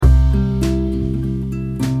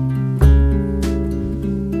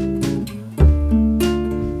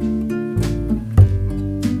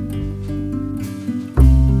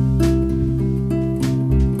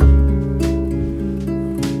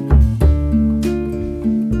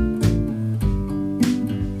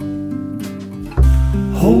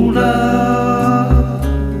Hold up,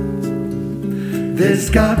 there's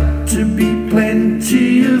got to be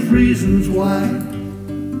plenty of reasons why.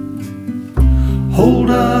 Hold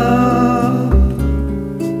up,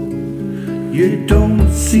 you don't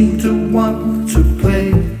seem to want to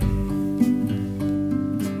play.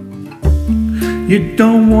 You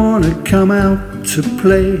don't want to come out to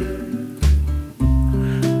play.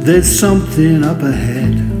 There's something up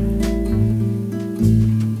ahead.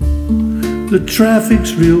 The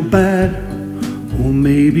traffic's real bad, or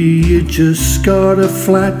maybe you just got a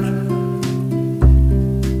flat.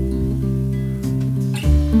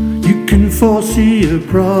 You can foresee a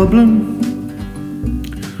problem,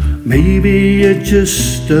 maybe you're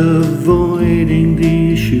just avoiding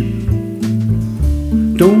the issue.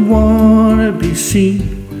 Don't wanna be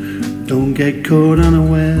seen, don't get caught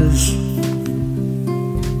unawares.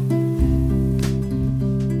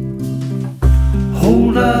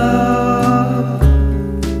 Hold up,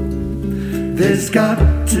 there's got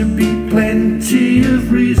to be plenty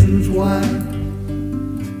of reasons why.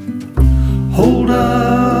 Hold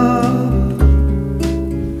up,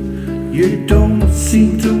 you don't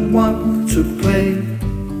seem to want to play.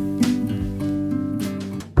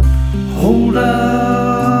 Hold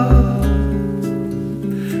up,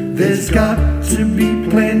 there's got to be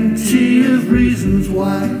plenty of reasons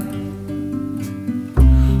why.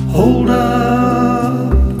 Hold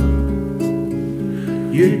up,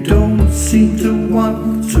 you don't seem to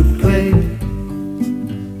want to play.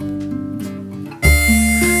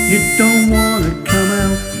 You don't want to come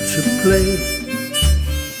out to play.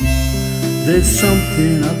 There's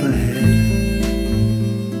something up ahead.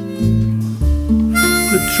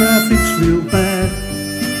 The traffic's real bad,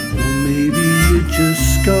 or maybe you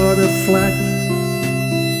just got a flat.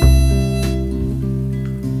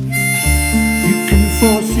 You can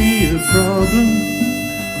foresee a problem,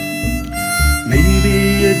 maybe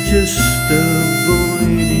you're just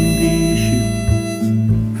avoiding the issue.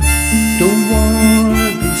 Don't wanna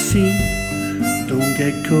be seen, don't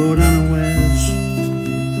get caught unaware.